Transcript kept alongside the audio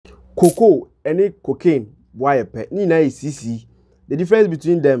Cocoa and cocaine, why pet? Ni na CC. The difference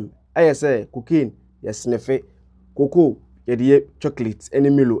between them, I say cocaine, yes, sniff it. Cocoa, the chocolate, any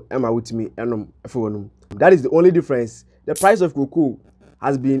milo, Emma with me, and that is the only difference. The price of cocoa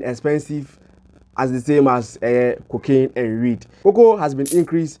has been expensive as the same as cocaine and weed. Cocoa has been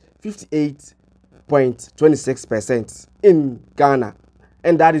increased 58.26% in Ghana,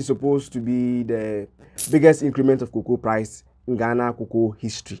 and that is supposed to be the biggest increment of cocoa price in Ghana cocoa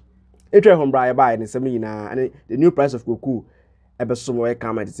history. And the new price of cocoa somewhere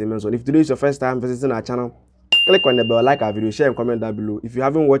Carma entertainment. So if today is your first time visiting our channel, click on the bell, like our video, share and comment down below. If you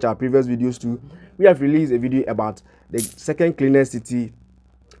haven't watched our previous videos too, we have released a video about the second cleanest city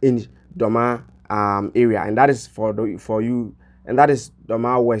in Doma area, and that is for you, and that is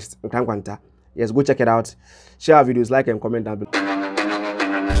Doma West in Kankwanta. Yes, go check it out. Share our videos, like and comment down below.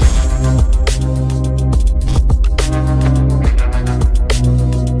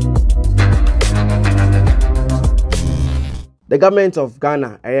 The government of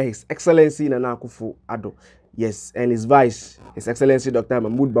Ghana, His Excellency Nana Akufo-Addo, yes, and his vice, His Excellency Dr.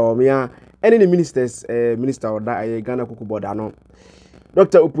 Mahmoud Bawumia, and the ministers, Minister of Ghana Cocoa Board,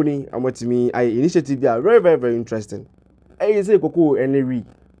 Dr. Opuni, Amotimi, initiative are very interesting. I say cocoa and weed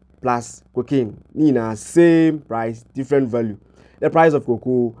plus cocaine, Nina, same price, different value. The price of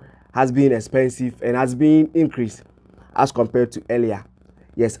cocoa has been expensive and has been increased as compared to earlier.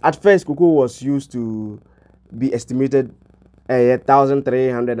 Yes, at first cocoa was used to be estimated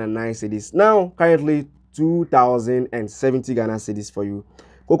 1,309 cedis. Now, currently 2,070 Ghana cedis for you.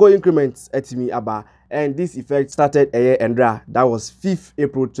 Cocoa increments at me aba, and this effect started a year and that was 5th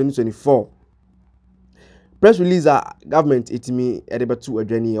April 2024. Press release government it me at about 2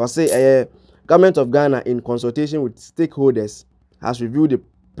 journey or say government of Ghana in consultation with stakeholders has reviewed the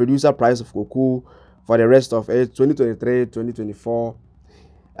producer price of cocoa for the rest of 2023-2024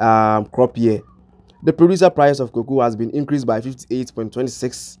 crop year. The producer price of cocoa has been increased by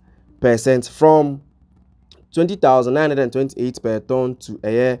 58.26% from 20,928 per ton to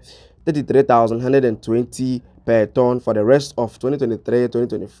 33,120 per ton for the rest of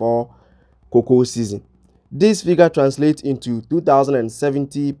 2023-2024 cocoa season. This figure translates into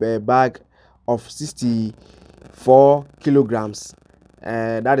 2,070 per bag of 64 kilograms.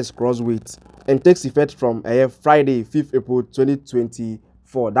 That is cross weight, and takes effect from Friday, 5th April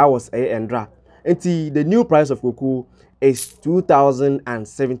 2024. That was Endra. And the new price of cocoa is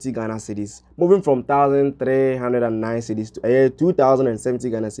 2,070 Ghana cedis, moving from 1,309 cedis to 2,070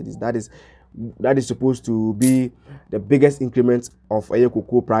 Ghana cedis. That is supposed to be the biggest increment of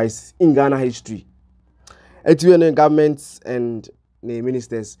cocoa price in Ghana history. And the governments and the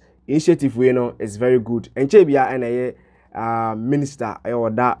ministers initiative is very good. And Chebia and minister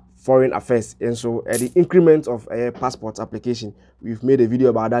or that foreign affairs, and so the increment of a passport application, we've made a video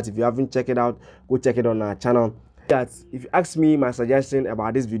about that. If you haven't checked it out, go check it on our channel. If you ask me my suggestion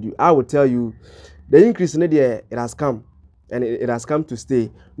about this video, I will tell you the increase in it has come, and it has come to stay.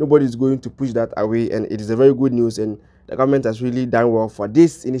 Nobody is going to push that away, and it is a very good news, and the government has really done well for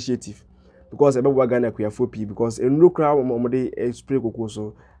this initiative, because because in local spray cocoa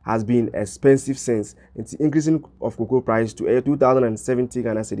so has been expensive since. It's increasing of cocoa price to 2,070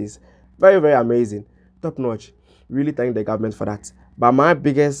 Ghana cedis. Very amazing, top notch. Really thank the government for that. But my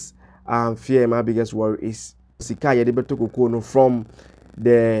biggest fear, my biggest worry is cocoa from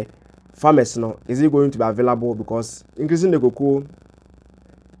the farmers. Now, is it going to be available? Because increasing the cocoa,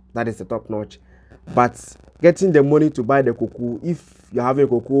 that is the top notch. But getting the money to buy the cocoa, if you're having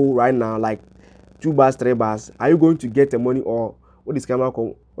cocoa right now, like 2 bars, 3 bars, are you going to get the money, or what is Carma?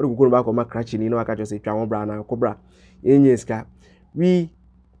 What we go back crashing? You know, I can't just say cobra. We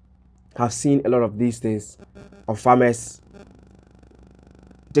have seen a lot of these things of farmers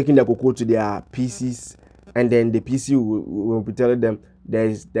taking the cocoa to their PCs, and then the PC will be telling them there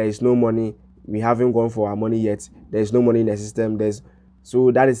is no money. We haven't gone for our money yet. There is no money in the system.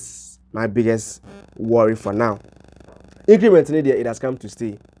 So that is my biggest worry for now. Increment in it has come to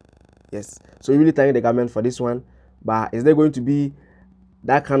stay. Yes. So we really thank the government for this one. But is there going to be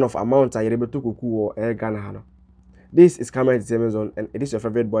that kind of amount you're able to cocoa or Ghana? This is Carma Entertainment Zone, and it is your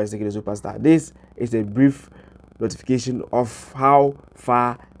favorite boy, the Superstar. This is a brief notification of how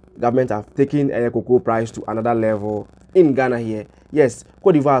far government have taken a cocoa price to another level in Ghana here. Yes,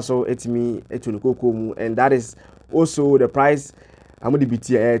 Cote d'Ivoire so it's me cocoa, and that is also the price. I'm going to be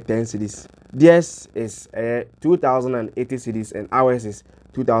 10 cedis. Theirs is 2,080 cedis, and ours is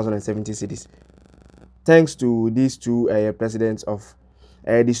 2,070 cedis. Thanks to these two presidents of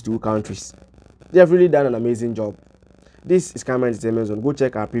these two countries, they have really done an amazing job. This is Carma Entertainment Zone. Go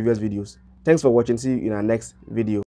check our previous videos. Thanks for watching. See you in our next video.